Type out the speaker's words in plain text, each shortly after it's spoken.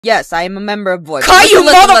Yes, I am a member of Void. Kai, you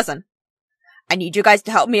listen. I need you guys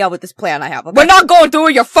to help me out with this plan I have, okay? We're not going through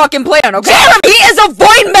with your fucking plan, okay? Jeremy, he is a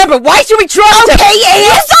Void member! Why should we trust him? Okay, yeah,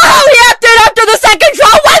 You saw how he acted after the second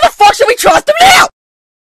trial! Why the fuck should we trust him now?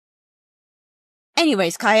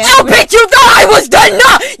 Anyways, Kaya... Oh, bitch, you thought I was done?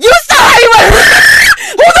 Nah! You saw how he went...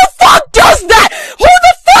 Who the fuck does that? Who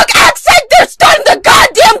the fuck acts like they're stunned the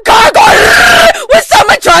goddamn gargoyle when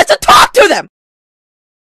someone tries to talk to them?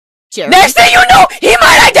 Jeremy. Next thing you know, he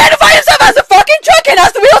might identify himself as a fucking truck and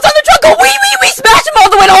has the wheels on the truck. Go wee, smash him all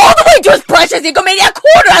the way to his precious egomaniac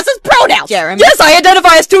quarter as his pronouns. Jeremy. Yes, I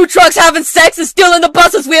identify as two trucks having sex and stealing the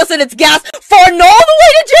bus's wheels and its gas, farting all the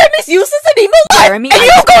way to Jeremy's useless and emo life. Jeremy, and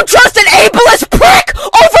you gon' trust an ableist prick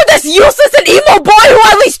over this useless and emo boy who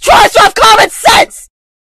at least tries to have common sense.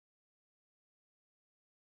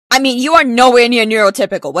 I mean, you are nowhere near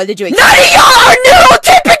neurotypical. What did you expect? None of y'all are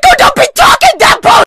neurotypical!